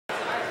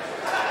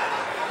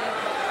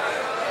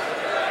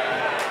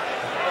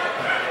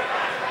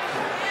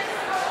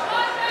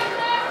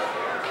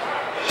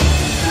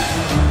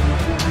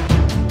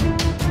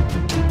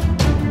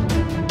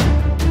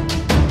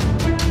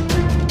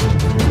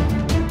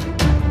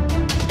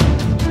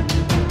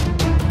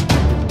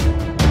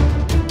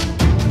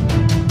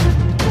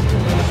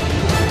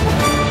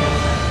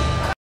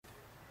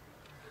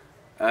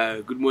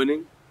Good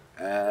morning.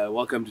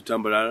 Welcome to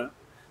Tambarara.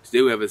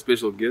 Today we have a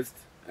special guest.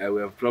 We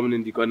have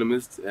prominent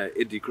economist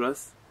Eddie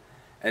Cross,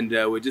 and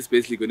we're just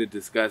basically going to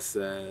discuss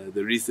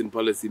the recent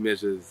policy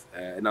measures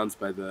announced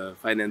by the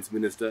finance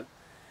minister,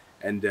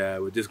 and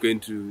we're just going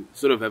to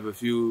sort of have a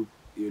few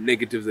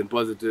negatives and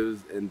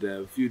positives and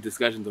a few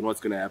discussions on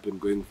what's going to happen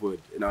going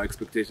forward and our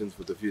expectations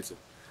for the future.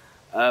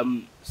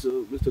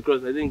 So, Mr.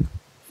 Cross, I think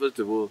first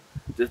of all,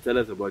 just tell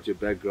us about your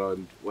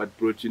background, what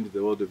brought you into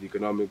the world of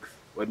economics,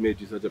 what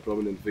made you such a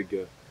prominent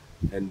figure,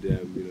 and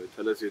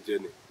tell us your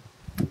journey.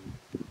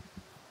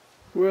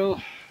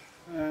 Well,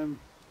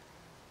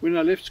 when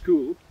I left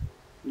school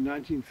in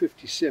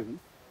 1957,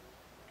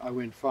 I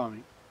went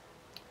farming,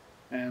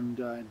 and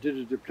I did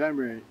a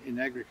diploma in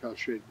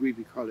agriculture at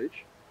Gwibi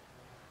College.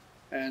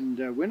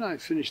 And when I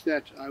finished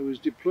that, I was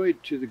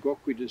deployed to the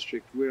Gokwe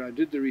district, where I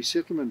did the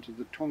resettlement of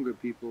the Tonga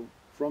people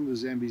from the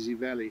Zambezi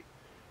Valley,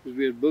 because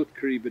we had built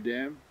Kariba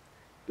Dam.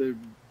 The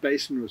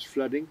basin was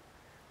flooding.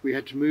 We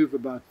had to move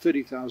about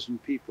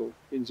 30,000 people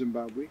in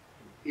Zimbabwe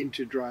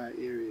into drier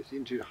areas,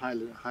 into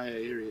higher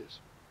areas.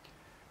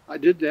 I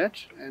did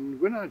that, and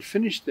when I'd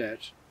finished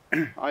that,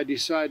 I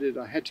decided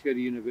I had to go to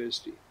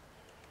university.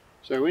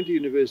 So I went to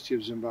University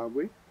of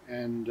Zimbabwe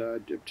and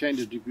obtained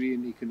a degree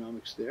in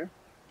economics there,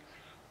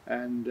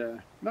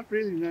 and not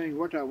really knowing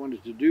what I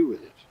wanted to do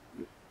with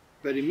it.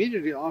 But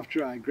immediately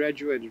after I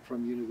graduated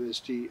from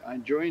university, I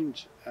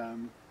joined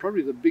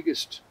probably the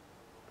biggest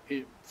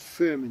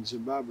firm in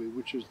Zimbabwe,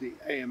 which was the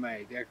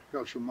AMA, the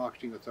Agricultural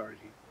Marketing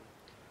Authority.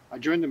 I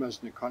joined them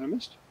as an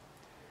economist,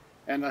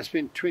 and I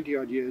spent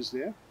 20-odd years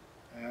there.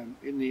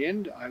 In the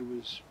end, I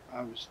was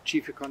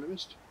chief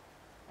economist,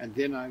 and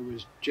then I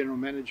was general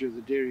manager of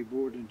the Dairy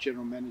Board and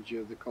general manager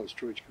of the Cold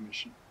Storage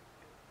Commission.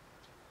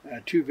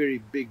 Two very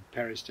big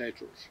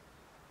parastatals.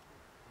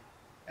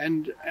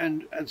 And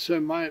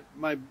so my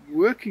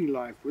working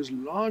life was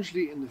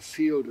largely in the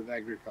field of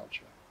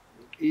agriculture,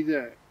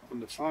 either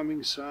on the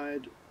farming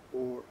side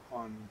or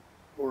on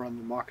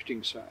the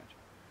marketing side.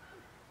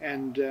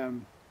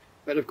 And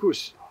but of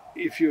course,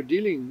 if you're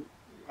dealing,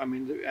 I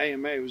mean, the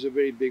AMA was a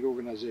very big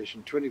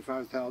organization,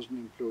 25,000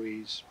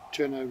 employees,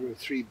 turnover of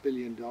 $3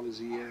 billion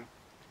a year.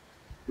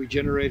 We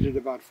generated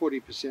about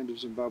 40% of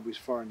Zimbabwe's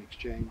foreign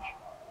exchange.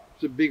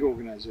 It's a big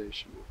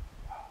organization.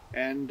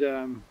 And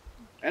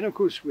of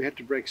course, we had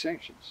to break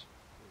sanctions.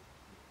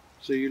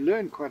 So you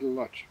learn quite a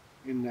lot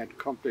in that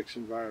complex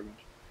environment.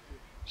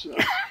 So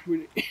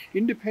when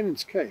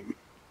independence came,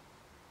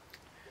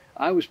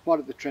 I was part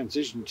of the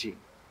transition team.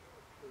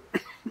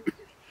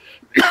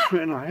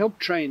 And I helped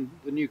train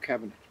the new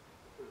cabinet.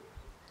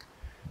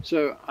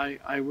 So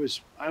I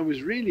was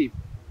really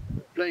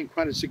playing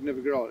quite a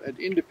significant role. At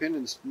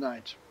Independence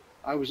Night,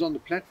 I was on the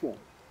platform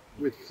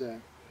with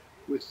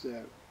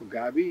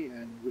Mugabe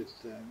and with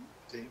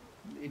the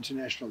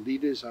international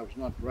leaders. I was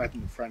not right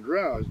in the front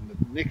row, I was in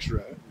the next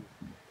row.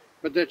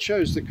 But that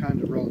shows the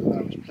kind of role that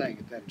I was playing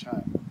at that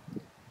time.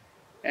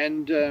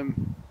 And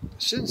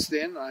since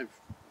then,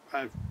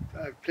 I've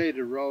played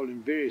a role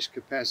in various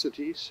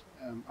capacities.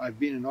 I've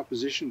been in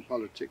opposition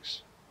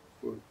politics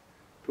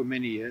for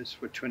many years,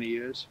 for 20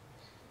 years.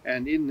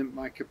 And in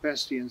my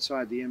capacity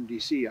inside the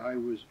MDC,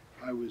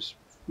 I was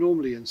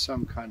normally in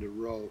some kind of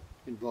role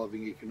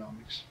involving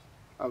economics.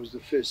 I was the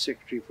first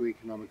Secretary for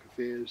Economic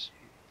Affairs.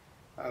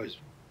 I was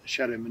the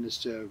Shadow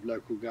Minister of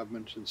Local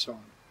Government and so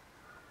on.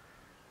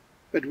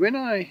 But when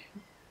I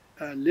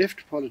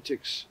left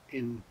politics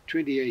in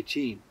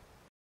 2018,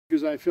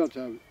 because I felt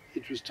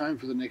it was time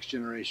for the next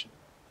generation,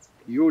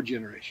 your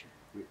generation.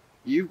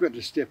 You've got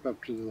to step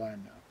up to the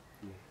line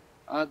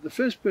now. The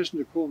first person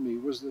to call me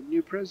was the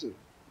new president.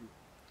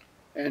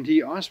 And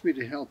he asked me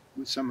to help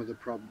with some of the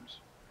problems.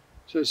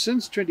 So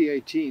since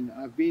 2018,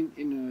 I've been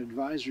in an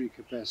advisory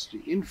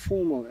capacity,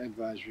 informal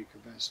advisory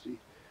capacity,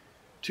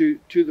 to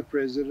the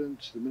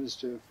President, the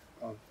Minister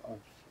of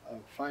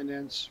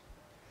Finance,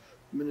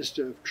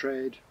 Minister of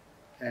Trade,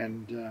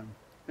 and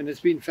it's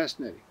been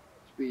fascinating.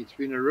 It's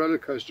been a roller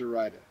coaster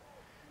rider.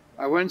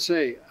 I won't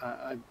say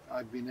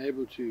I've been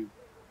able to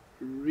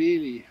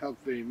really help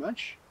very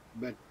much,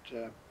 but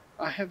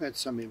I have had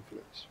some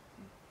influence.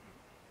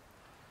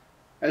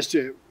 As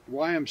to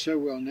why I'm so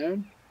well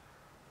known,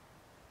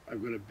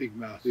 I've got a big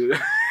mouth.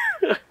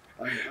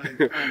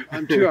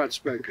 I'm too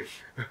outspoken.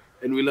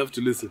 And we love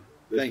to listen.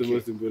 That's Thank the you.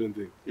 most important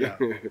thing. Yeah,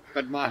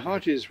 but my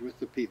heart is with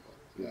the people.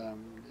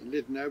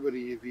 Let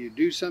nobody, if you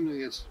do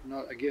something that's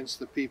not against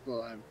the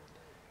people,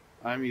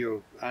 I'm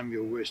your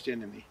worst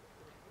enemy.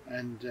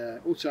 And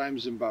also I'm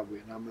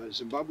Zimbabwean. I'm a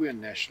Zimbabwean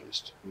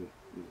nationalist.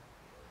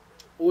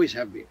 Always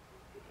have been.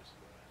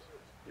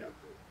 Yeah.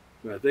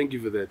 Well, thank you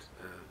for that.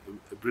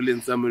 A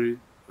brilliant summary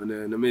on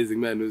an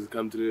amazing man who's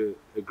come through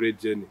a great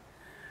journey.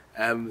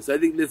 So I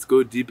think let's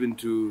go deep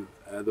into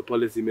the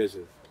policy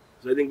measures.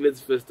 So I think let's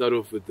first start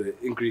off with the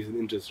increase in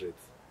interest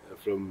rates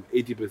from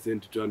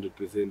 80% to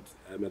 200%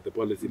 at the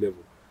policy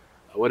level.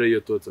 What are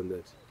your thoughts on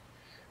that?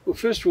 Well,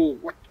 first of all,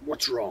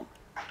 what's wrong?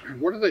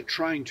 What are they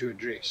trying to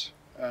address?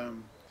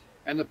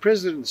 And the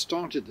President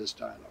started this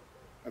dialogue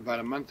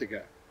about a month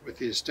ago with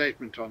his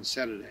statement on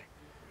Saturday,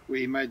 where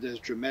he made those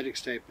dramatic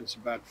statements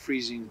about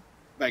freezing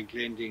bank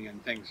lending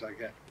and things like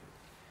that.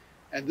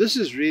 And this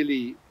is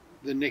really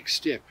the next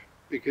step,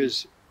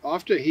 because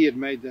after he had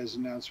made those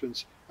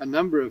announcements, a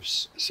number of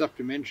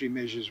supplementary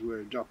measures were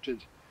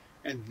adopted,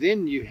 and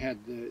then you had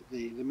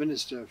the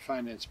Minister of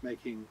Finance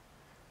making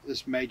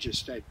this major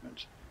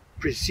statement,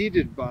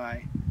 preceded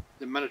by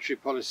the Monetary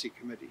Policy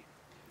Committee.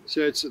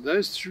 So it's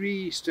those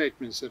three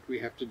statements that we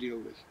have to deal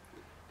with.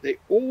 They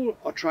all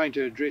are trying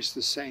to address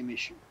the same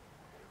issue,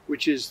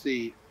 which is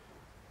the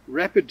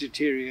rapid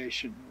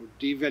deterioration or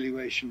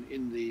devaluation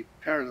in the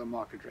parallel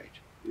market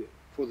rate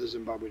for the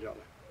Zimbabwe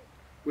dollar.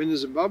 When the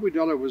Zimbabwe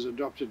dollar was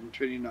adopted in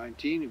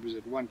 2019, it was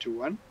at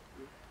 1-to-1.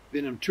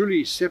 Then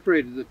Mthuli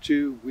separated the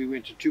two. We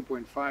went to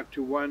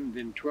 2.5-to-1,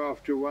 then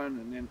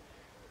 12-to-1,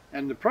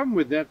 and the problem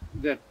with that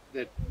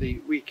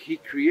he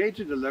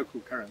created a local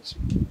currency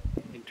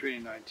in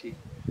 2019.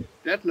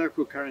 That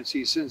local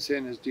currency since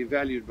then has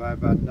devalued by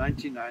about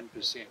 99%.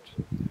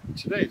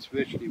 Today it's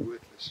virtually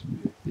worthless.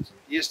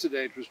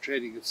 Yesterday it was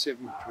trading at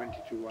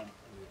 7.20-to-1.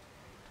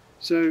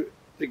 So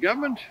the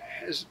government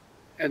has,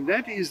 and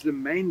that is the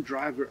main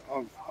driver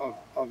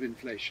of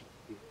inflation.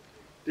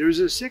 There is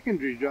a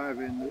secondary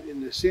driver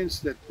in the sense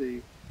that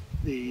the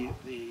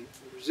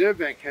Reserve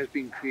Bank has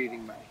been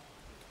creating money,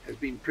 has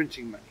been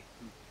printing money.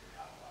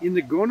 In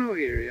the Gono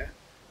area,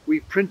 we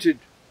printed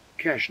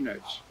cash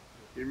notes.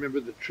 You remember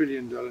the $1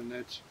 trillion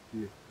notes?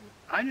 Yeah.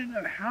 I don't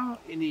know how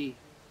any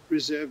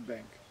Reserve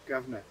Bank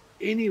governor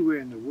anywhere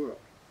in the world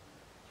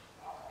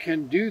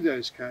can do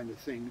those kind of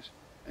things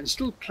and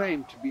still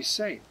claim to be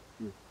sane.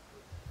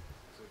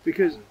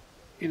 Because,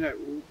 you know,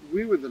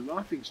 we were the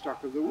laughing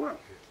stock of the world.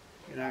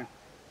 You know,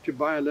 to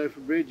buy a loaf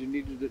of bread, you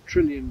needed $1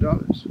 trillion.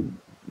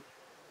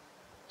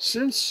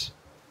 Since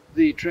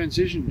the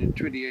transition in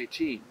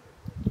 2018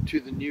 to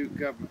the new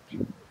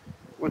government,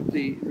 what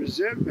the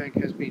Reserve Bank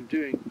has been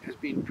doing has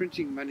been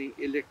printing money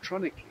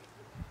electronically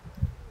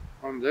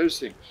on those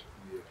things.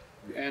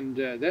 And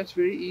that's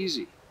very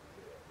easy.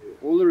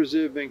 All the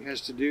Reserve Bank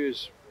has to do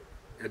is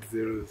add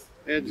zeros.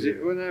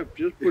 Well, no,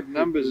 just put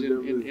numbers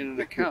in an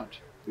account.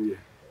 Yeah.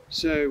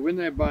 So when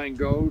they're buying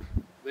gold,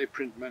 they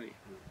print money.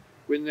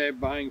 When they're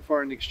buying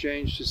foreign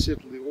exchange to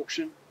settle the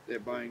auction, they're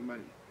buying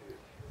money.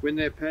 When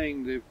they're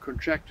paying the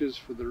contractors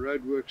for the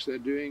road works they're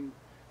doing,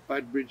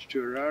 Bridge to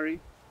Harare,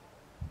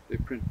 they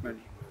print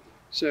money.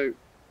 So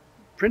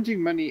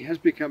printing money has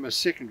become a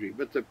secondary,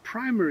 but the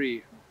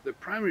primary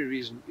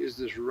reason is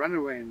this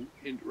runaway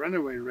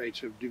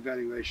rate of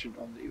devaluation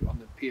on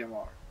the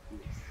PMR.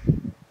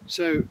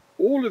 So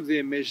all of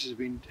their measures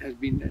has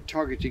been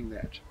targeting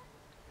that,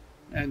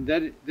 and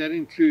that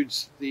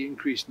includes the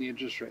increase in the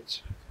interest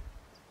rates.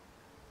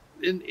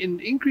 In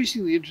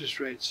increasing the interest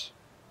rates,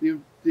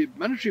 the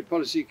Monetary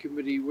Policy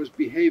Committee was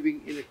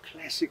behaving in a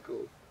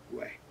classical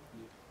way.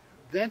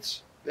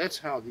 That's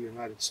how the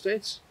United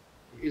States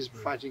is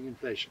fighting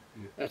inflation.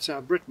 That's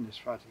how Britain is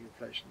fighting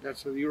inflation.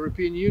 That's how the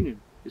European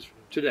Union is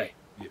today.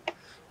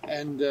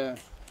 And the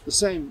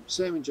same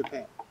in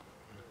Japan.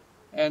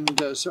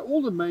 And so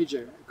all the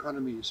major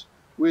economies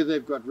where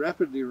they've got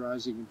rapidly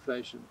rising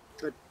inflation,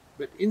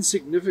 but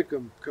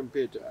insignificant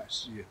compared to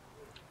us,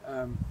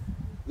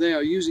 they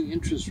are using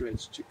interest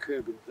rates to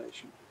curb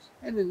inflation.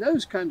 And in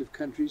those kind of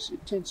countries,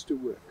 it tends to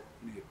work.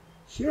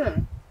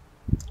 Here,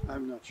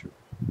 I'm not sure.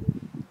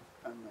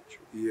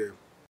 Yeah.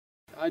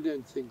 I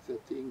don't think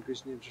that the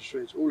increase in interest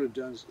rates, all it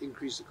does is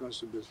increase the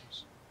cost of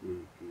business.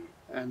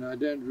 And I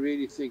don't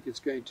really think it's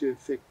going to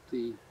affect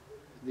the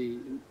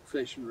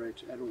inflation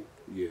rate at all.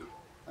 Yeah.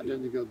 I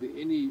don't think there'll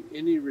be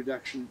any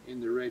reduction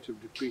in the rate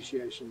of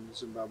depreciation in the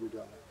Zimbabwe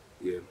dollar.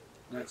 Yeah.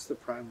 That's the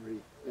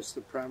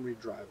primary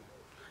driver.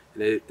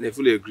 And I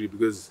fully agree,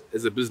 because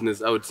as a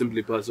business, I would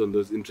simply pass on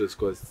those interest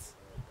costs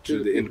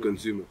to the end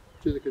consumer.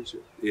 To the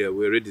consumer. Yeah,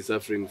 we're already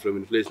suffering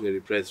from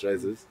inflationary price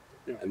rises.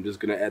 Yeah. I'm just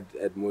going to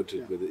add more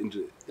to it with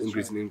the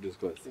increase in interest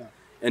costs. Yeah.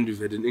 And we've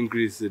had an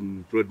increase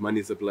in broad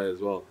money supply as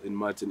well in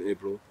March and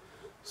April.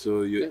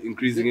 So you're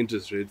increasing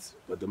interest rates,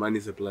 but the money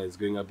supply is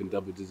going up in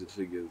double-digit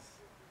figures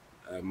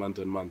month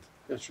on month.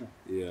 That's right.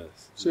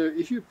 Yes. So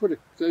if you put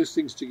those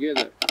things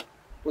together,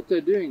 what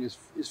they're doing is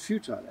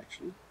futile,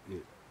 actually.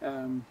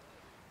 Yeah.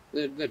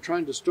 They're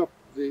trying to stop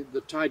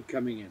the tide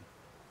coming in.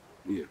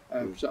 Yeah.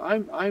 So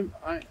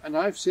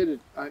I've said it.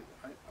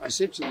 I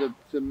said to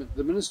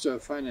the Minister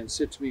of Finance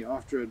said to me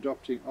after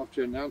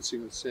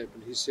announcing the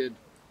statement, he said,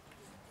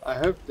 "I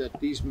hope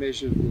that these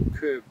measures will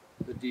curb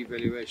the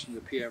devaluation of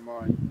the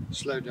PMR and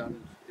slow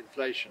down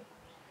inflation."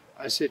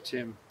 I said to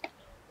him,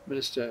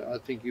 "Minister, I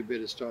think you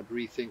better start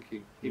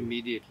rethinking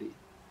immediately,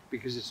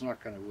 because it's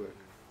not going to work."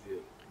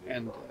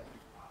 And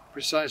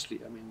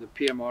precisely, I mean, the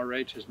PMR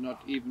rate has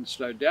not even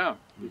slowed down.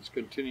 It's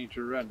continuing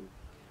to run.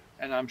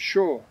 And I'm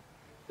sure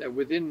that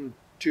within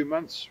 2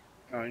 months,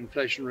 our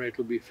inflation rate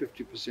will be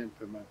 50%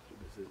 per month,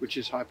 which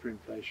is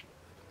hyperinflation.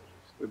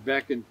 We're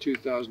back in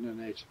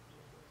 2008.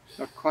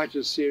 Not quite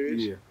as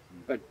serious,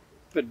 but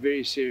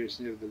very serious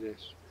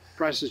nevertheless.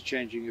 Prices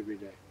changing every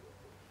day.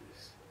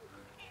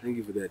 Thank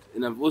you for that.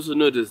 And I've also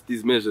noticed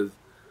these measures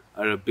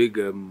are a big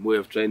way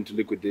of trying to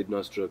liquidate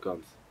nostro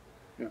accounts.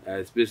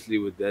 especially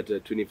with that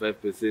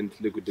 25%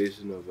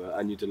 liquidation of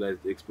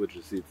unutilized export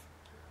receipts.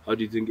 How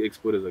do you think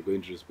exporters are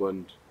going to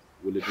respond?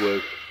 Will it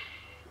work?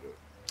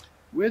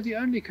 We're the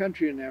only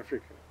country in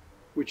Africa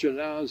which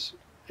allows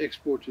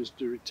exporters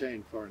to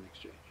retain foreign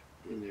exchange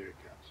in their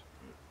accounts.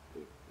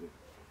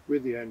 We're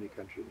the only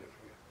country in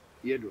Africa.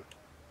 Yedwa.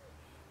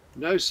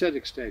 No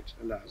SADC state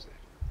allows that.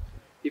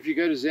 If you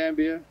go to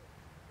Zambia,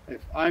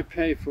 if I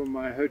pay for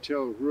my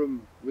hotel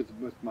room with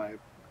my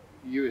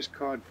US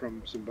card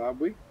from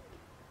Zimbabwe,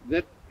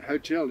 that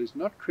hotel is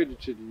not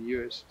credited in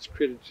US, it's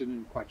credited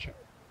in Kwacha.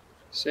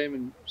 Same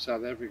in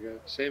South Africa,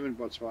 same in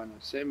Botswana,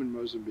 same in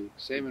Mozambique,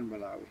 same in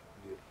Malawi.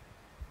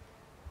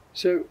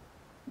 So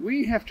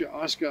we have to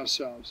ask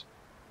ourselves,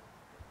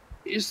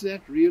 is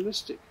that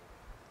realistic?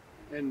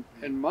 And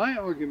my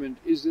argument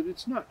is that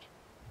it's not.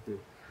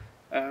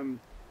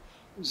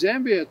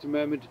 Zambia at the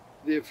moment,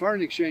 their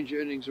foreign exchange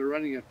earnings are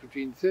running at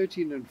between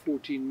 13 and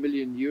 14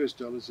 million US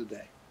dollars a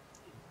day.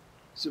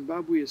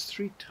 Zimbabwe is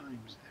 3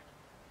 times that.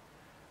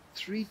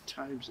 3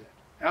 times that.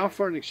 Our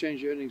foreign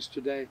exchange earnings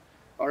today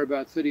are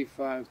about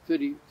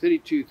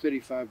 32,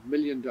 35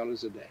 million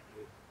dollars a day.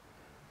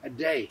 A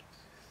day.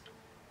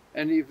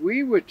 And if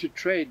we were to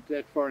trade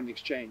that foreign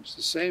exchange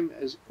the same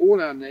as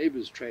all our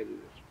neighbors traded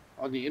it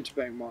on the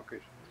interbank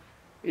market,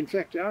 in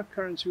fact, our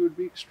currency would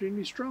be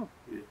extremely strong.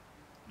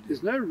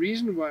 There's no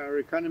reason why our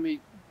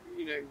economy,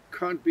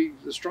 can't be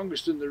the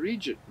strongest in the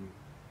region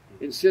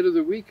instead of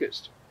the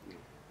weakest.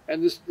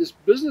 And this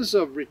business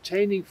of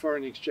retaining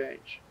foreign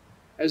exchange,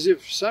 as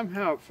if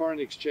somehow foreign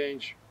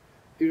exchange,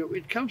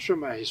 it comes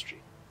from our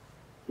history,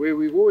 where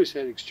we've always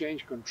had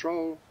exchange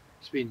control.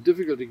 It's been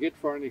difficult to get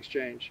foreign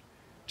exchange.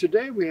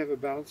 Today we have a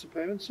balance of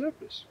payment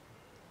surplus.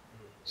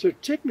 So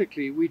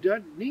technically we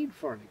don't need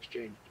foreign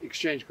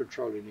exchange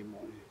control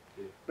anymore.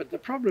 But the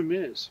problem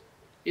is,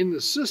 in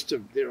the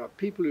system there are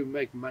people who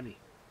make money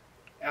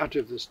out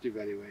of this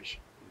devaluation,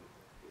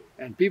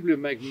 and people who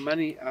make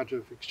money out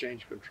of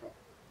exchange control.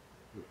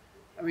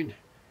 I mean,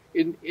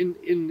 in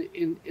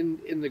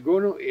the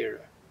Gono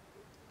era,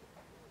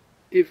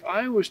 if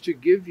I was to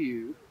give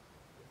you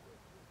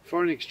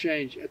foreign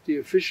exchange at the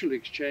official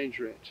exchange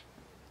rate,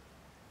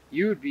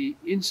 you would be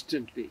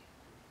instantly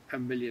a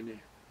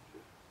millionaire,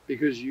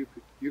 because you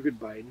could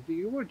buy anything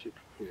you wanted.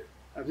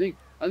 I think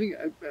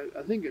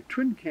a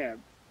twin cab,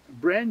 a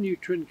brand new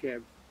twin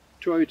cab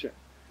Toyota,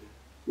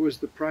 was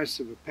the price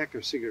of a pack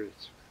of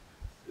cigarettes.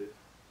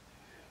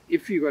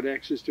 If you got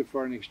access to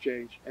foreign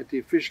exchange at the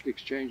official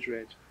exchange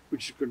rate,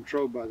 which is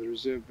controlled by the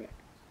Reserve Bank.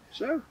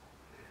 So,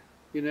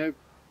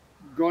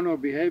 Gono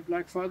behaved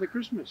like Father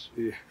Christmas.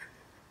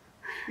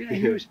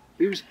 He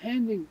was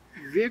handing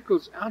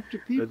vehicles out to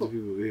people.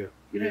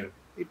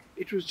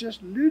 It was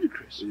just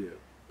ludicrous.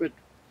 But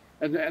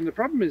and the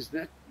problem is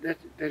that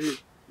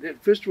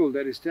first of all,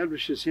 that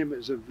establishes him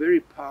as a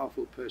very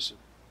powerful person.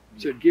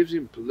 So it gives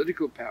him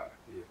political power.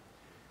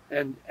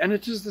 And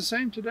it is the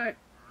same today.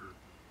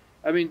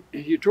 I mean,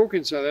 you talk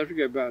in South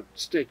Africa about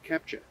state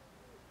capture.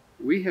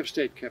 We have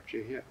state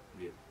capture here.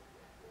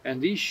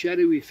 And these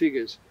shadowy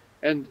figures,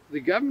 and the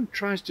government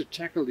tries to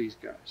tackle these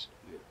guys.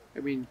 I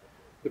mean,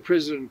 the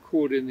president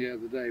called in the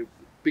other day, the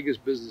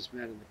biggest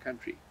businessman in the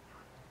country,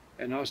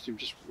 and asked him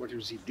just what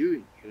was he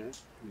doing,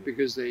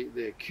 because they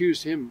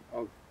accused him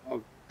of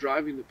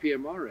driving the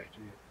PMR rate.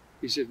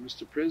 He said,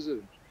 Mr.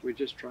 President, we're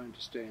just trying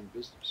to stay in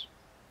business.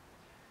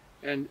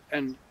 And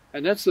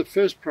that's the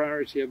first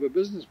priority of a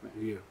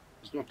businessman,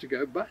 is not to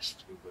go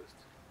bust.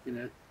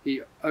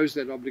 He owes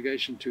that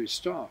obligation to his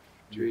staff,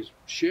 to his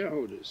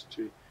shareholders,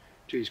 to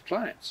his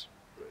clients.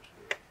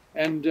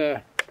 And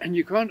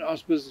you can't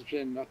ask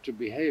businessmen not to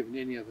behave in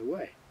any other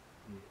way.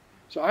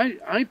 So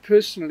I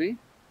personally,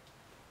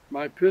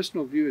 my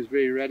personal view is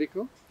very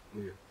radical.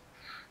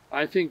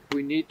 I think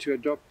we need to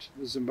adopt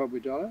the Zimbabwe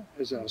dollar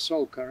as our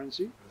sole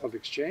currency of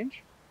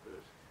exchange.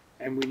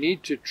 And we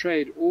need to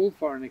trade all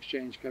foreign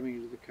exchange coming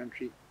into the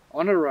country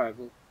on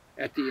arrival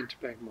at the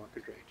interbank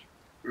market rate.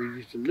 We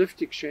need to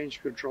lift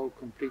exchange control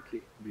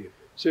completely.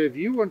 So if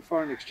you want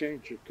foreign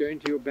exchange, go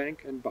into your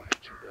bank and buy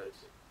it.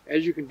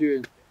 As you can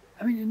do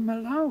in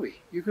Malawi,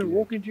 you can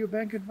walk into your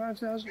bank and buy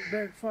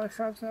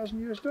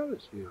 $5,000 US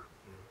dollars.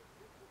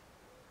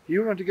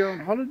 You want to go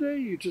on holiday,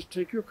 you just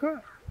take your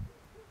car.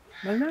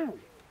 Malawi.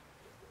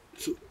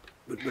 So,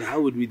 but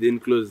how would we then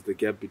close the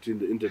gap between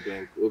the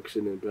interbank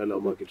auction and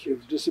parallel market rate? It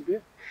would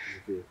disappear.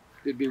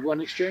 There'd be one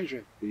exchange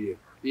rate, the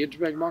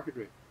interbank market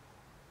rate.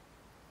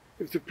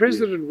 If the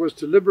president was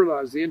to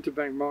liberalize the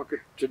interbank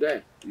market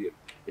today,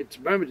 at the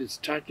moment it's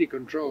tightly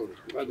controlled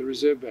by the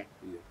Reserve Bank.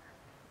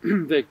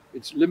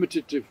 It's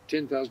limited to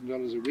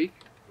 $10,000 a week.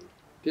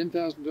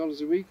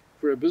 $10,000 a week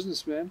for a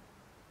businessman,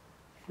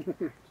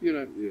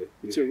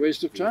 it's a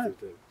waste of time.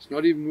 It's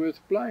not even worth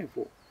applying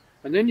for.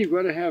 And then you've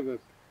got to have a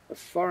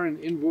foreign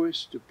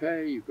invoice to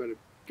pay. You've got to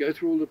go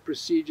through all the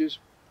procedures.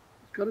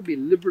 It's got to be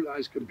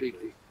liberalized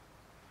completely.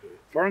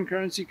 Foreign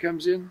currency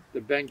comes in, the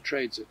bank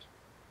trades it.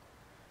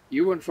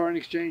 You want foreign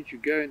exchange, you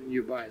go in and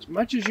you buy as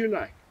much as you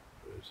like.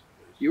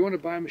 You want to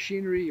buy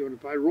machinery, you want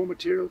to buy raw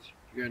materials,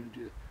 you're going to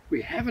do that.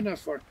 We have enough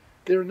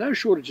there are no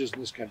shortages in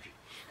this country.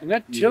 And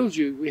that tells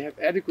you we have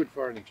adequate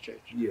foreign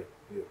exchange. Yeah.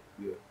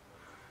 No,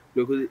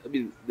 because I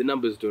mean the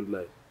numbers don't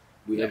lie.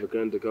 We have a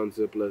current account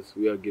surplus.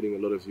 We are getting a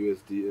lot of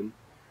USD in.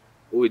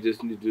 All we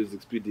just need to do is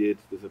expedite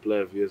the supply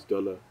of US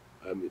dollar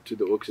to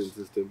the auction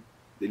system.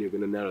 Then you're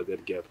going to narrow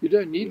that gap. You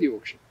don't need the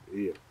auction.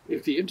 Yeah.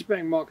 If the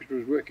interbank market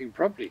was working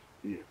properly,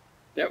 Yeah.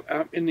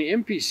 in the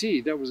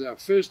MPC, that was our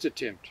first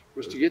attempt,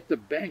 was to get the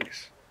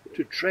banks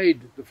to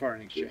trade the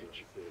foreign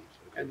exchange.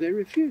 And they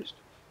refused.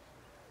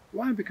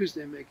 Why? Because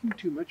they're making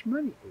too much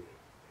money.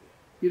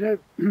 You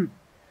know,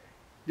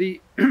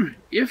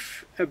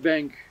 if a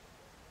bank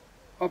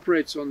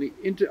operates on the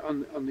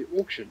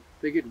auction,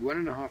 they get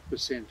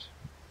 1.5%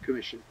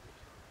 commission.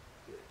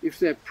 If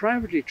they're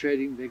privately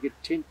trading, they get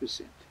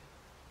 10%.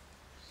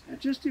 Now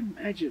just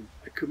imagine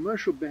a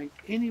commercial bank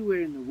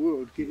anywhere in the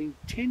world getting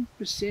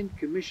 10%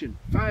 commission,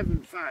 5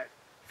 and 5,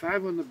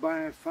 5 on the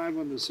buyer, 5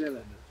 on the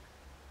seller,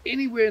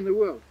 anywhere in the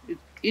world,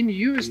 in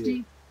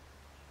USD.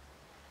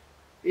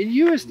 In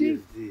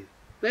USD,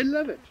 they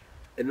love it.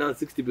 And now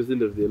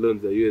 60% of their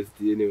loans are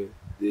USD anyway.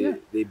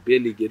 They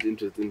barely get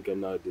interest income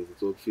nowadays.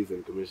 It's all fees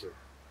and commission.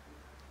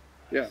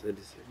 Yeah.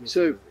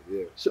 So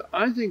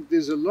I think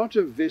there's a lot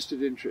of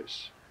vested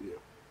interests. Yeah.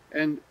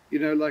 And you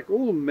know, like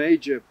all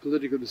major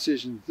political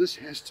decisions, this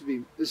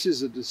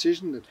is a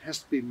decision that has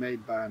to be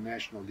made by our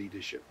national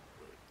leadership.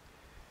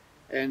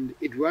 And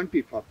it won't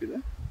be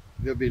popular.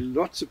 There'll be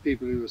lots of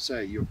people who will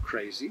say you're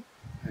crazy,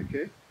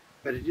 okay?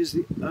 But it is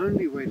the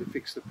only way to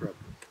fix the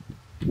problem.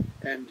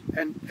 And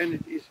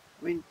it is,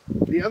 I mean,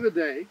 the other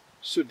day,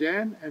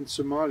 Sudan and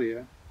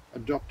Somalia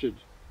adopted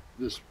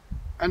this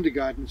under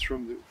guidance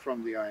from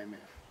the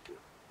IMF.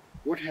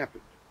 What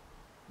happened?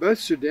 Both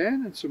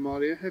Sudan and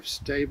Somalia have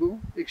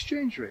stable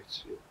exchange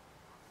rates.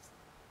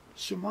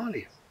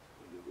 Somalia.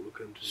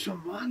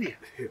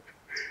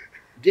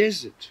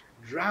 Desert,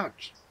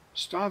 drought,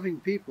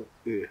 starving people.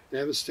 They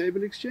have a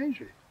stable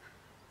exchange rate.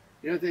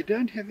 You know, they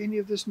don't have any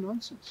of this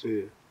nonsense.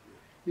 You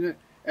know,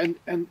 and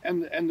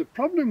the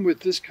problem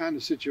with this kind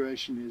of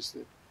situation is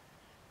that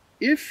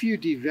if you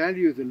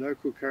devalue the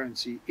local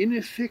currency, in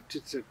effect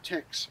it's a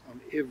tax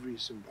on every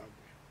Zimbabwean.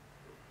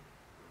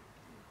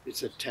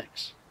 It's a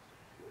tax.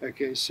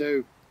 Okay,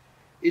 so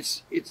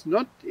it's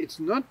not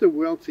the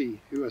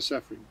wealthy who are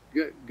suffering.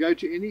 Go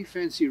to any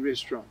fancy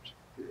restaurant.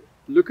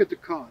 Look at the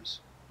cars.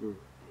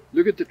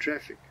 Look at the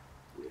traffic.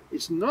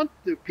 It's not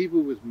the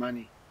people with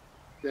money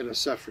that are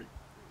suffering.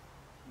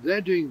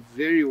 They're doing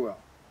very well.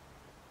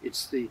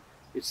 It's the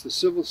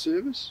civil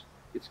service.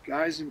 It's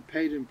guys in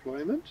paid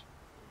employment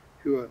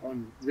who are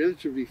on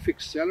relatively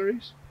fixed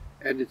salaries,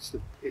 and it's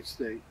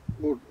the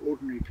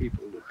ordinary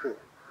people, the poor.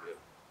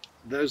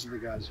 Those are the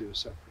guys who are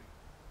suffering.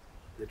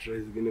 That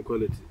raises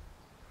inequality.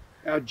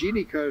 Our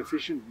Gini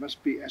coefficient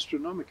must be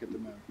astronomical at the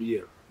moment.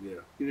 Yeah.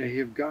 You know, you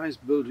have guys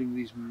building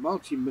these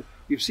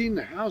you've seen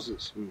the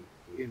houses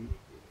in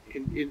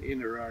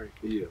Harare.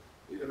 Yeah.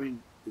 I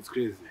mean, it's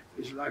crazy.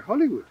 It's like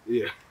Hollywood.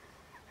 Yeah.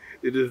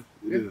 It is.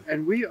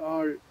 And we're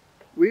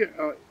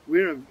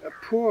a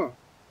poor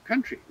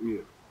country.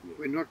 Yeah.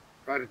 We're not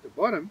right at the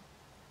bottom,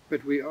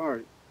 but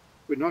we're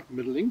not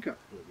middle income.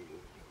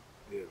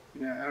 Yeah.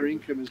 You know, our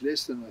income is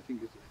less than, I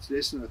think it's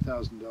less than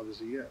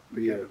 $1,000 a year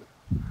per capita.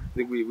 I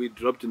think we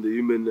dropped in the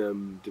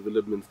human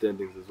development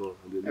standings as well.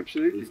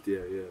 Absolutely.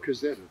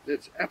 Because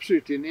that's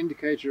absolutely an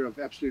indicator of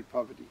absolute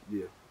poverty.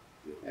 Yeah.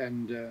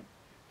 And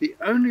the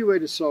only way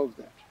to solve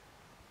that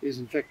is,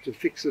 in fact, to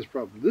fix this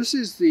problem. This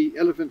is the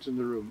elephant in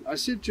the room. I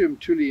said to him,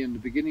 Tuli, in the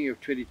beginning of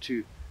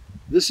 22,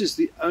 this is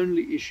the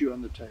only issue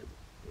on the table.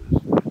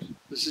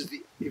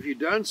 If you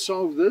don't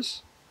solve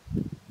this,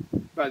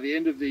 by the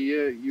end of the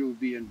year, you'll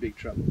be in big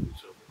trouble.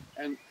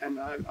 And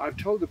I've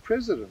told the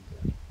president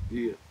that.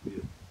 Yeah.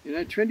 You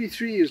know,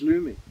 23 is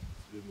looming.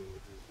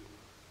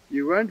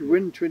 You won't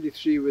win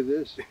 23 with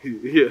this.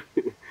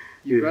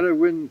 You've got to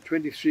win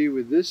 23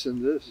 with this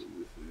and this.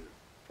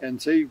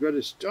 And so you've got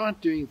to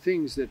start doing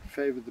things that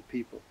favor the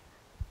people.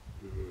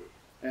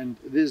 And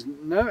there's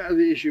no other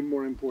issue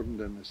more important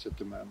than this at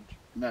the moment.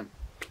 None.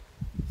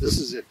 This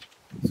is it.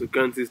 So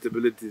currency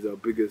stability is our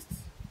biggest,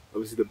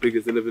 obviously the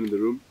biggest elephant in the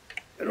room.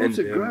 And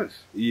also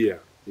growth. Yeah.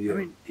 I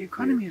mean, the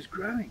economy is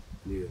growing,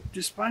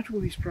 despite all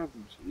these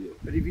problems.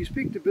 But if you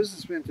speak to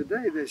businessmen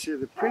today, they say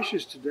the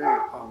pressures today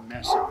are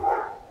massive.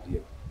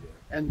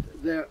 And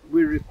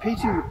we're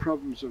repeating the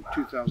problems of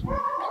 2008.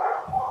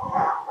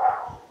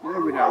 You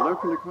know, when our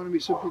local economy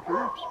simply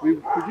collapsed, we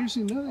were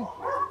producing nothing.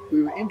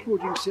 We were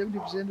importing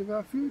 70% of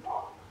our food.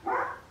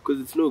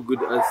 Because it's no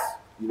good us,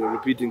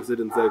 repeating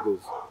certain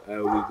cycles. We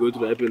go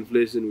through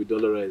hyperinflation, we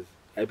dollarize.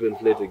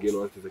 Hyperinflate again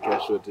once there's a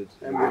cash shortage.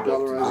 And we're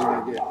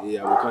dollarizing again.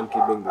 Yeah, we can't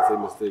keep making the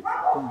same mistakes.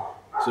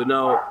 So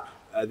now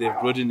they've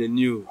brought in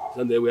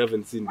something we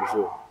haven't seen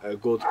before,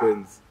 gold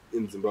coins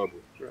in Zimbabwe.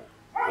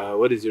 Right.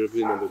 What is your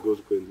opinion on the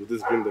gold coins? Will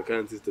this bring the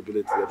currency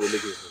stability that we're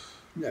looking for?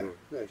 No,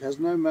 it has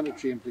no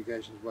monetary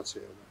implications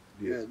whatsoever.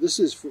 Yeah, this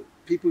is for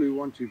people who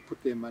want to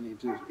put their money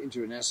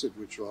into an asset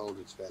which will hold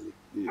its value.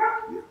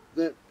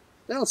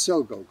 They'll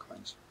sell gold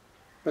coins.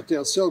 But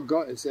they'll sell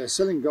gold. They're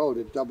selling gold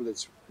at double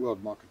its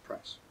world market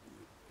price.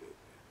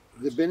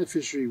 The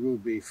beneficiary will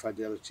be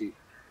Fidelity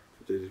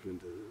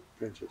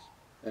printers,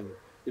 and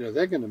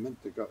they're going to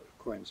mint the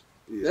coins.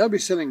 Yeah. They'll be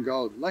selling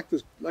gold like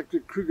the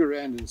Kruger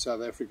Rand in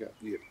South Africa.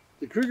 Yeah.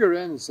 The Kruger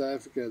Rand in South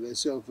Africa, they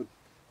sell for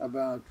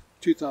about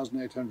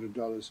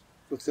 $2,800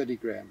 for 30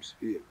 grams.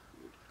 Yeah.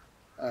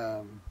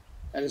 And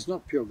it's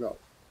not pure gold.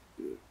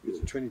 Yeah. It's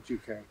 22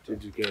 carat.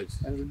 22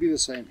 carats. And it'll be the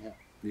same here.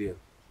 Yeah.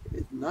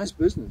 It's nice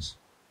business,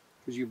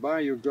 because you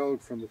buy your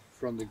gold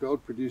from the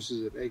gold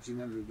producers at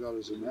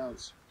 $1,800 an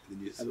ounce,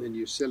 and then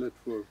you sell it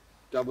for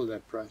double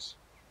that price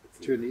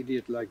to an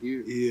idiot like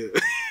you. Yeah.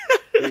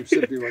 Who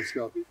simply wants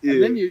gold. Yeah.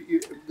 And then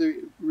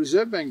the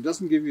Reserve Bank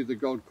doesn't give you the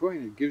gold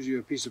coin; it gives you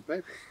a piece of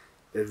paper.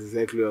 That's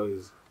exactly how it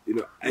is.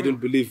 I don't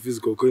believe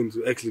physical coins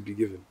will actually be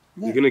given.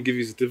 No. They're going to give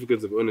you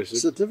certificates of ownership.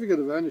 Certificate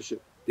of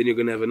ownership. Then you're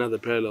going to have another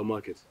parallel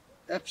market.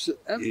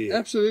 Absolutely.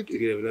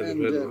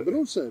 But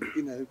also,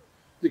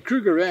 the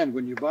Kruger Rand,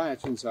 when you buy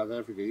it in South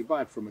Africa, you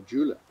buy it from a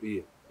jeweler.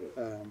 Yeah.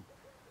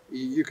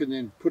 You can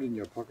then put it in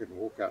your pocket and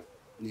walk out.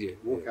 Yeah.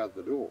 Walk out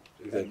the door.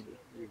 Exactly. And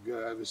you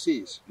go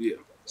overseas. Yeah.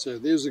 So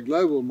there's a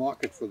global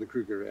market for the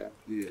Kruger Rand.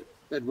 Yeah.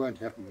 That won't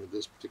happen with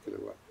this particular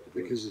one,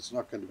 because it's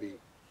not going to be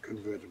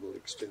convertible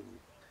externally.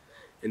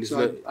 And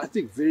so I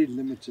think very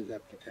limited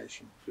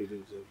application.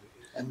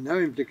 And no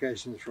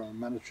implications from a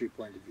monetary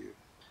point of view.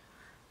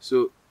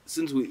 So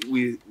since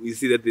we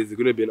see that there's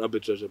going to be an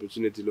arbitrage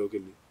opportunity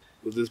locally,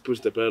 will this push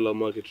the parallel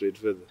market rate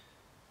further?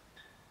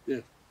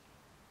 Yeah.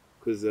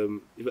 Because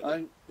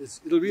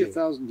it'll be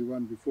 1,000 to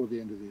 1 before the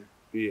end of the year.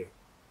 Yeah.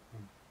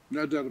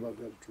 No doubt about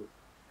that at all.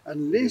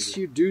 Unless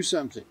you do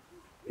something.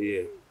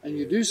 Yeah. And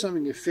you do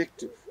something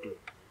effective.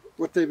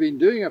 What they've been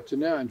doing up to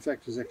now, in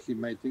fact, has actually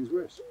made things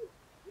worse.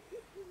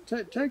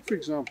 Take for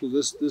example,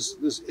 this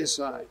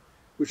SI,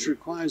 which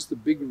requires the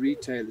big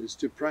retailers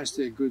to price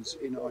their goods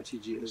in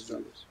RTGS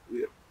dollars.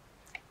 Yeah.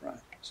 Right.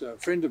 So a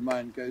friend of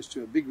mine goes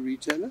to a big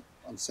retailer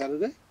on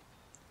Saturday.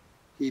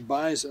 He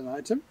buys an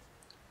item.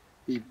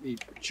 He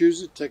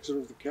chooses it, takes it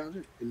off the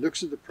counter. He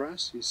looks at the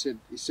price. He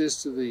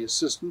says to the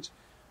assistant,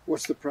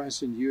 "What's the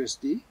price in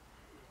USD?"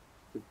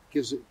 It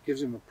gives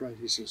him a price.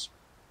 He says,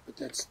 "But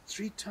that's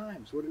 3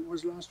 times what it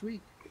was last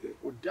week,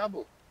 or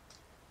double."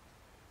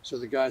 So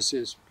the guy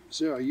says,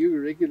 "Sir, are you a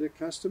regular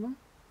customer?"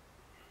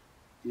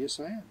 "Yes,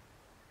 I am."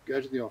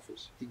 Go to the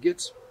office. He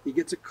gets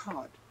a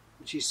card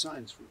which he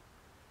signs for,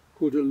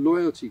 called a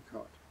loyalty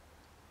card.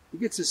 He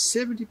gets a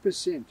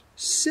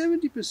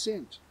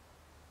 70%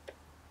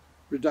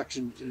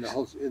 reduction in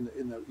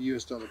the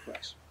US dollar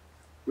price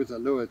with a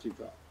loyalty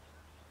card.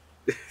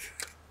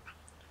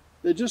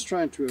 They're just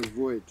trying to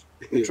avoid.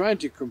 They're trying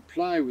to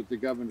comply with the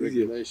government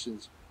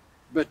regulations,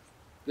 but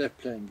they're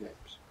playing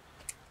games.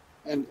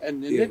 And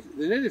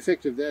the net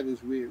effect of that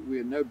is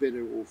we're no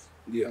better off,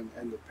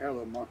 and the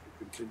parallel market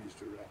continues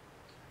to run.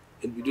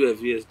 And we do have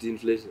USD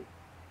inflation,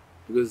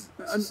 because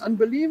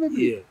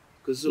unbelievably. Yeah,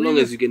 because so long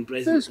as you can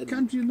price first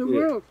country in the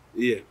world,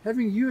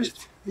 having the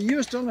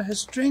US dollar has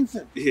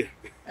strengthened. Yeah,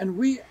 and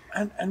we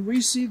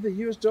see the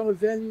US dollar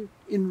value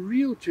in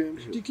real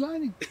terms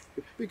declining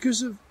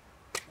because of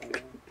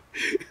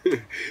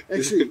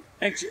actually,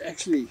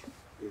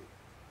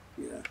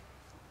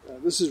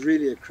 this is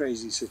really a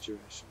crazy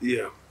situation.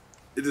 Yeah,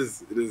 it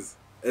is.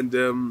 And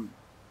the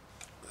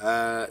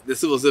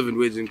civil servant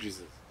wage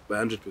increases by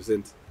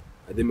 100%.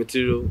 The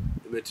material,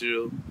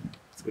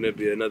 it's going to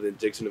be another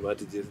injection of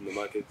RTGS in the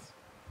markets.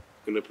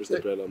 It's going to push the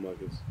parallel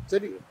markets.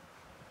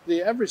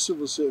 The average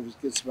civil service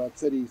gets about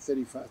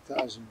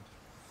 35,000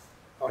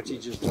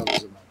 RTGS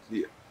dollars a month.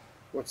 Yeah.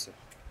 What's that?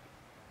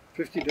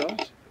 $50? Yeah,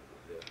 around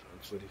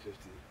 40,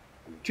 50.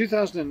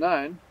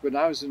 2009, when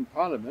I was in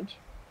Parliament,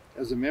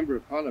 as a member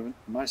of Parliament,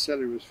 my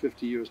salary was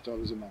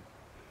 $50 a month.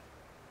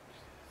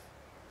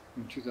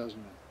 In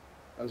 2009,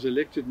 I was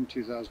elected in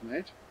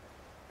 2008,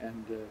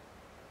 and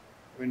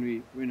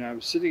when I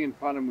was sitting in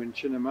Parliament when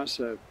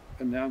Chinamasa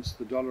announced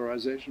the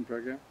dollarization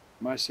program,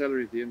 my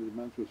salary at the end of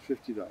the month was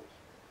 $50.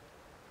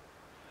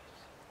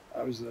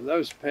 I was the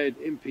lowest paid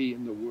MP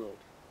in the world.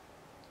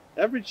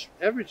 Average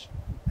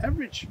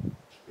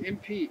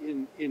MP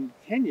in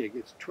Kenya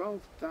gets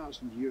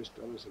 $12,000 US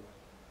a month.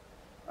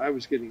 I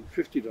was getting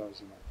 $50 a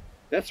month.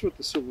 That's what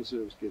the civil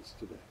service gets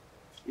today,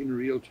 in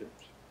real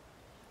terms.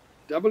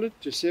 Double it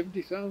to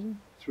 70,000,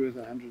 it's worth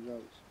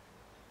 $100.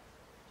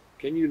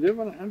 Can you live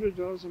on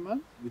 $100 a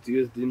month? With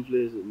USD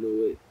inflation, no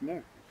way. No,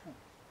 you can't.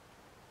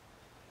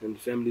 And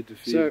family to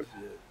feed. So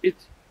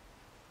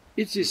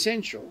it's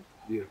essential.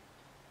 Yeah.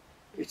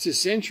 It's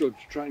essential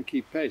to try and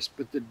keep pace.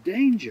 But the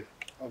danger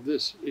of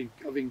this,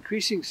 of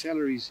increasing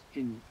salaries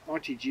in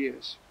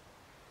RTGS,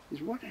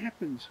 is what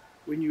happens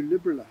when you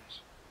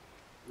liberalize.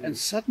 And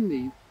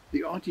suddenly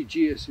the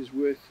RTGS is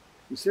worth,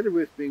 instead of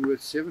being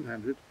worth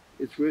 700,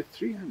 it's worth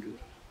 300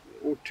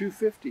 or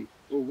 250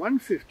 or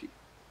 150.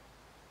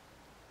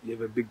 You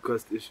have a big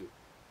cost issue.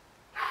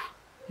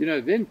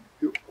 Then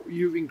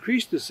you've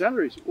increased the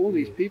salaries of all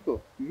these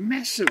people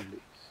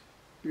massively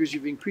because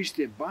you've increased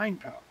their buying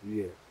power.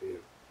 Yeah.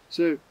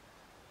 So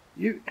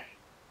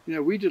You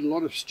know, we did a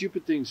lot of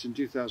stupid things in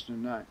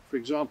 2009. For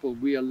example,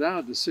 we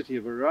allowed the city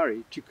of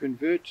Harare to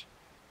convert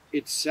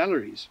its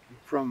salaries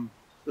from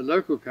the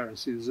local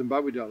currency, the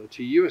Zimbabwe dollar,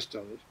 to US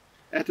dollars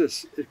at an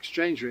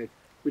exchange rate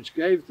which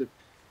gave the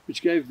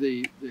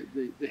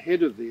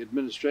head of the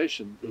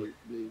administration,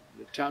 the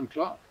town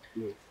clerk,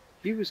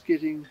 he was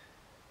getting,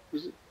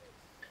 was it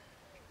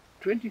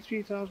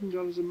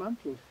 $23,000 a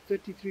month or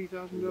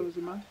 $33,000 a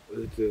month?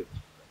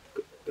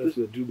 That's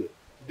the Dube.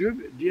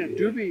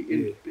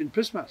 Dube in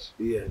Pismas,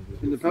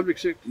 in the public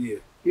sector. He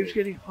was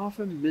getting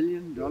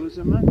 $500,000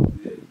 a month.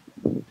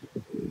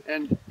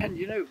 And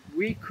you know,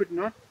 we could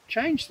not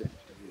change that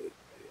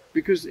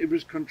because it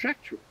was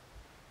contractual.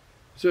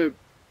 So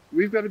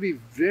we've got to be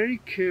very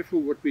careful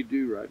what we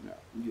do right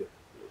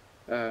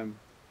now.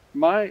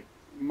 My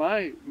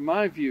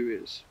view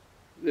is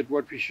that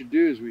what we should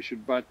do is we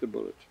should bite the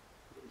bullet.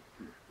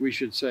 We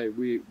should say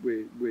we're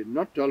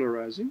not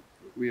dollarizing.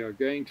 We are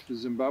going to the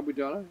Zimbabwe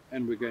dollar,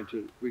 and we're going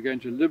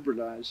to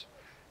liberalize,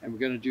 and we're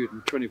going to do it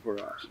in 24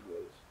 hours.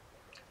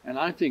 And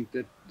I think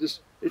that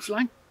it's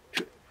like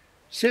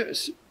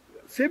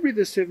February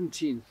the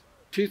 17th,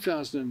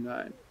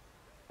 2009.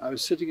 I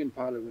was sitting in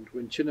Parliament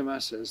when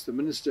Chinamasa, as the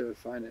Minister of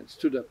Finance,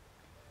 stood up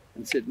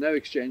and said, no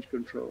exchange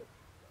control.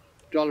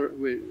 A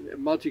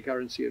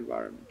multi-currency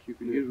environment. You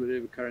can use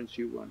whatever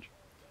currency you want.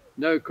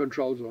 No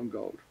controls on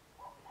gold.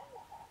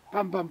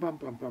 Pum, pum, pum,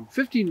 pum, pum.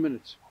 15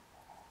 minutes.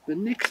 The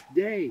next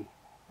day,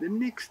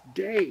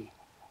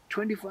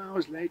 24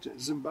 hours later,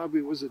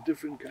 Zimbabwe was a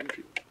different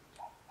country.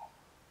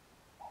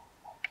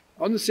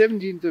 On the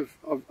 17th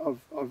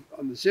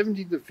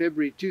of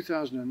February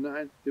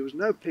 2009, there was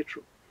no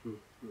petrol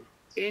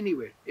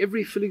anywhere.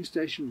 Every filling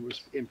station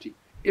was empty.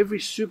 Every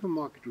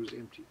supermarket was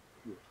empty.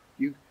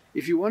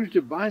 If you wanted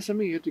to buy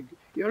something, you had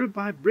to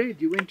buy bread.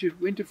 You went to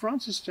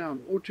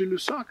Francistown or to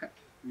Lusaka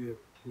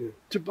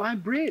to buy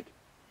bread.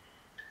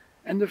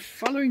 And the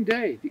following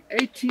day, the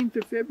 18th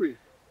of February,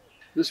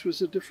 this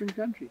was a different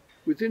country.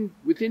 Within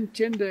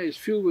 10 days,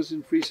 fuel was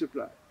in free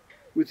supply.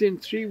 Within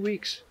 3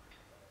 weeks,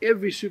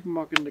 every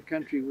supermarket in the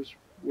country was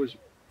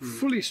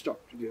fully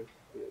stocked.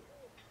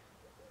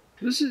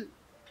 This is,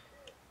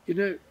 you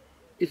know,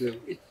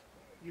 you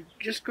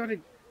just got to.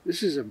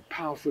 This is a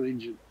powerful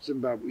engine,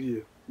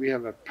 Zimbabwe. We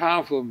have a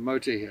powerful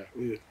motor here,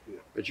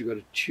 but you got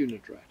to tune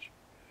it right.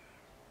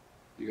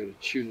 You got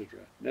to tune it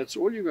right. That's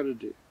all you got to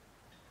do.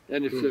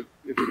 And if the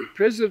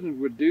president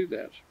would do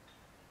that,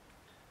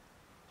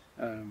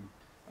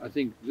 I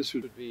think this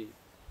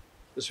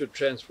would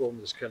transform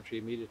this country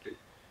immediately.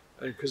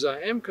 And because I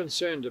am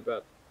concerned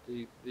about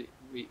we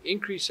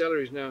increase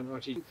salaries now in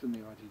RTGS and the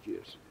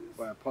RTGS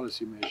by a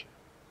policy measure.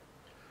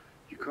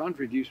 You can't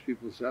reduce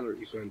people's salaries.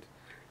 You can't.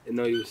 And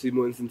now you'll see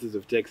more instances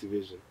of tax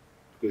evasion.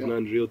 Because now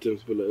in real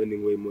terms, people are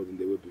earning way more than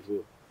they were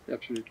before.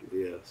 Absolutely.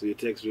 Yeah, so your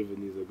tax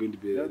revenues are going to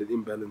be at an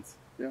imbalance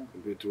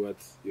compared to what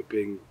you're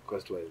paying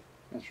cost-wise.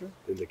 That's right.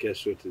 Then the cash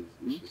shortage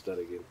should start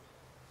again.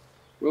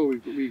 Well,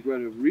 we've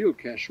got a real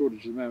cash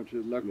shortage at the moment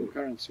of local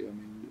currency. I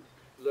mean,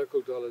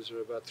 local dollars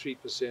are about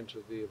 3%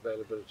 of the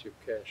availability of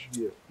cash.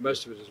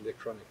 Most of it is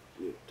electronic.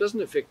 It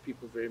doesn't affect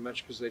people very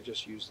much because they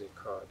just use their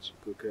cards.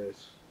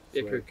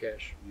 Eco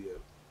Cash.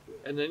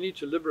 And they need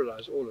to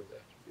liberalize all of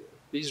that.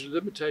 These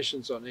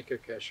limitations on Eco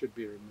Cash should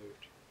be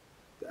removed.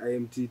 The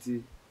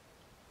IMTT.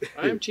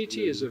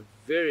 IMTT is a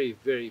very,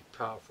 very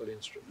powerful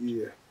instrument.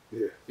 You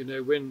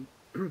know, when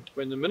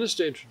the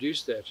minister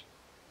introduced that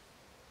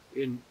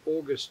in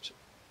August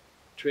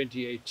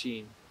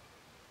 2018,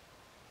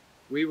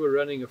 we were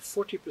running a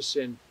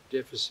 40%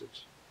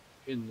 deficit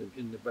in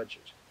the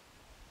budget.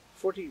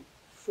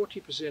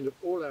 40% of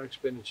all our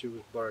expenditure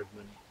was borrowed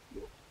money.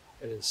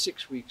 And in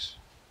 6 weeks,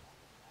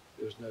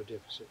 there was no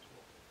deficit.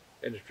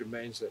 And it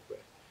remains that way.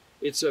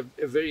 It's a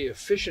very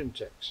efficient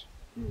tax.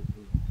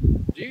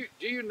 Do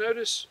you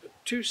notice a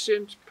 2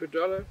 cents per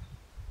dollar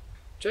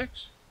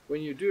tax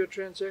when you do a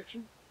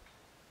transaction?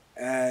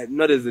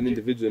 Not as an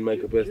individual in my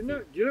capacity.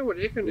 Do you know what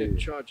Econet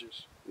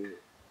charges?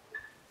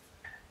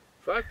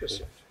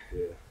 5%.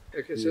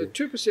 Okay, so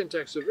 2%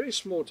 tax is a very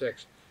small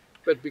tax,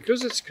 but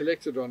because it's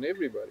collected on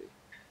everybody,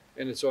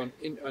 and it's on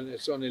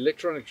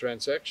electronic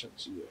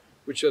transactions,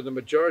 which are the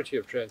majority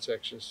of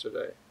transactions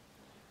today,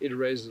 it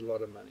raises a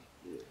lot of money.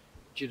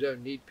 But you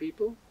don't need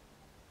people.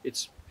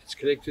 It's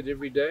collected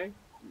every day.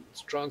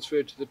 It's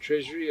transferred to the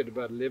Treasury at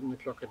about 11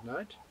 o'clock at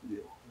night.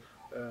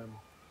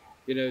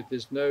 You know,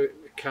 there's no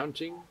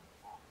accounting.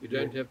 You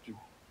don't have to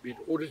be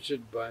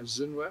audited by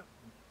Zinra,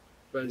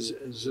 by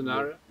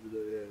Zinara.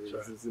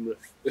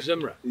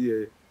 Zimra.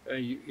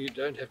 You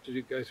don't have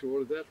to go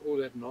through all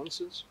that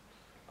nonsense.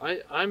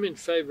 I'm in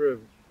favor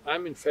of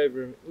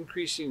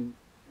increasing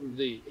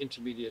the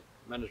intermediate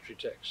monetary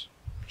tax,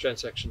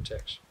 transaction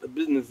tax. The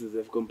businesses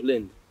have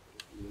complained,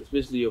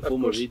 especially your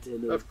former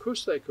retailers. Of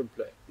course they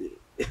complain.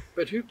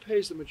 But who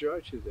pays the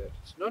majority of that?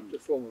 It's not the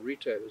formal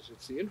retailers,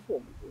 it's the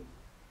informal.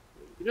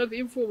 You know, the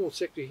informal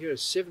sector here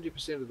is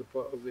 70%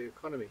 of the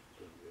economy.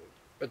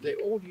 But they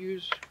all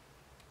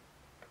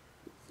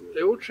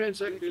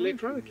transact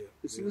electronically.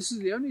 This is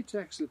the only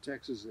tax that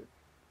taxes them.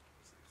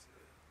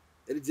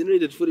 And it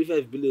generated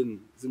 45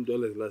 billion Zim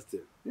dollars last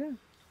year. Yeah.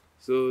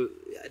 So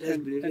it has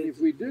And been. if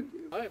we did,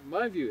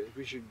 my view is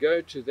we should go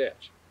to that,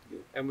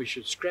 and we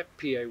should scrap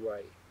PAYE.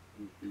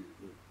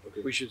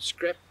 Okay. We should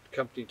scrap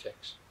company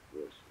tax.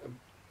 Yes.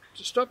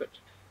 To stop it.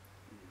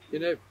 You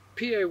know,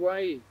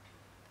 PAYE,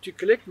 to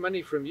collect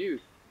money from you,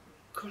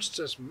 costs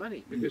us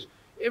money because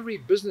every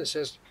business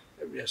has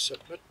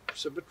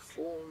submit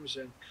forms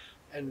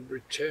and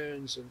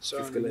returns and so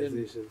on.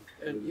 Fiscalization.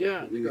 And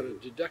they've got to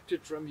deduct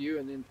it from you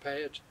and then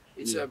pay it.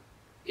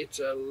 It's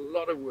a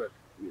lot of work.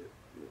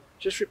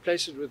 Just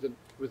replace it with a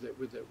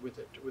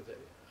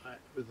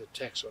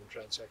tax on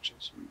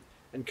transactions,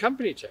 and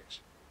company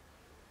tax.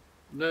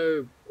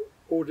 No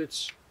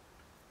audits,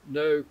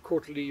 no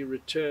quarterly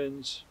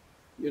returns.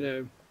 You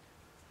know,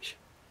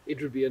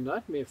 it would be a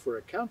nightmare for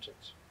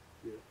accountants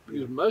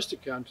because most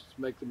accountants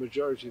make the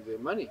majority of their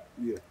money.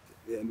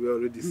 And we're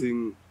already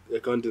seeing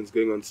accountants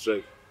going on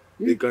strike.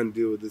 They can't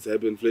deal with this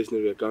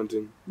hyperinflationary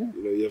accounting. You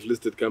know, you have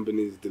listed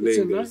companies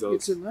delaying the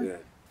results.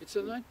 It's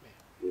a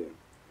nightmare.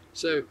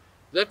 So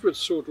that would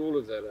sort all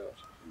of that out.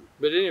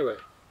 But anyway,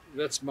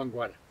 that's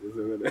Mangwana.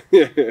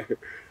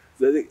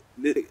 So I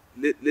think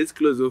let's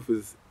close off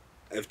with,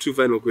 I have two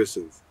final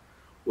questions.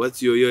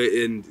 What's your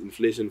year-end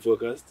inflation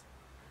forecast?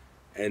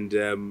 And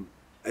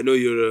I know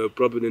you're a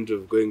proponent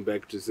of going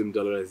back to Zim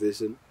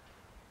dollarization,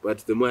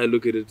 but the more I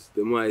look at it,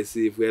 the more I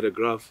see if we had a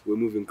graph, we're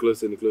moving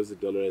closer and closer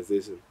to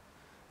dollarization,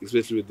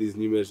 especially with these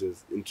new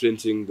measures,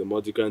 entrenching the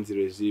multi-currency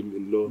regime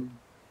in law.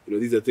 You know,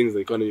 these are things the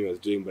economy was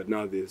doing, but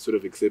now they're sort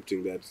of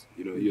accepting that,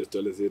 you know, US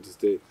dollars here to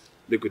stay,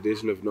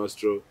 liquidation of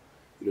Nostro,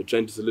 you know,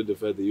 trying to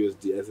solidify the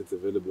USD assets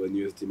available and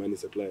USD money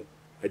supply.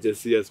 I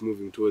just see us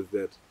moving towards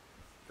that.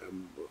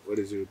 What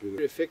is your opinion?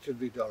 We're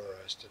effectively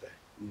dollarized today.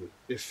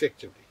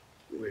 Effectively.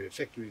 We're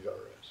effectively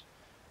dollarized.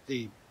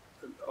 The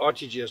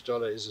RTGS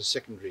dollar is a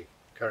secondary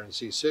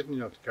currency, certainly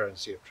not the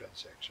currency of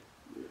transaction.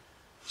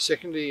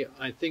 Secondly,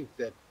 I think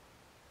that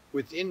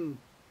within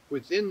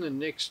the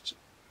next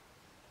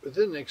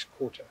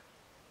quarter,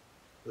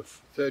 the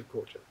third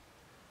quarter,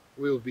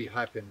 we'll be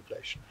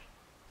hyperinflation,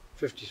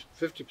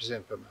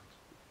 50% per month.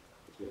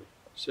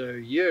 So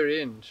year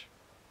end,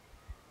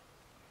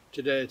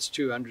 today it's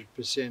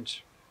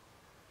 200%,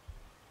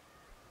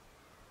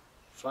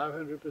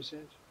 500%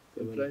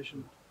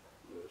 inflation.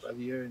 By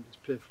the year end, it's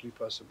perfectly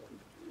possible,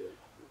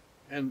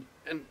 and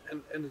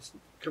it's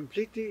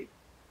completely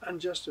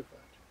unjustified.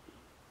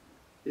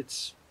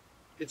 It's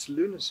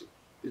lunacy.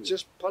 It's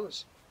just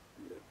policy.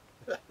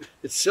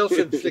 It's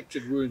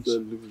self-inflicted wounds.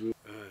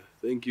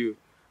 Thank you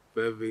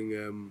for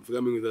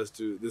coming with us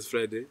to this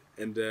Friday,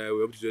 and we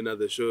hope to do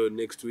another show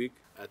next week.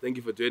 Thank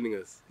you for joining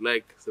us.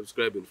 Like,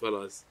 subscribe, and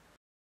follow us.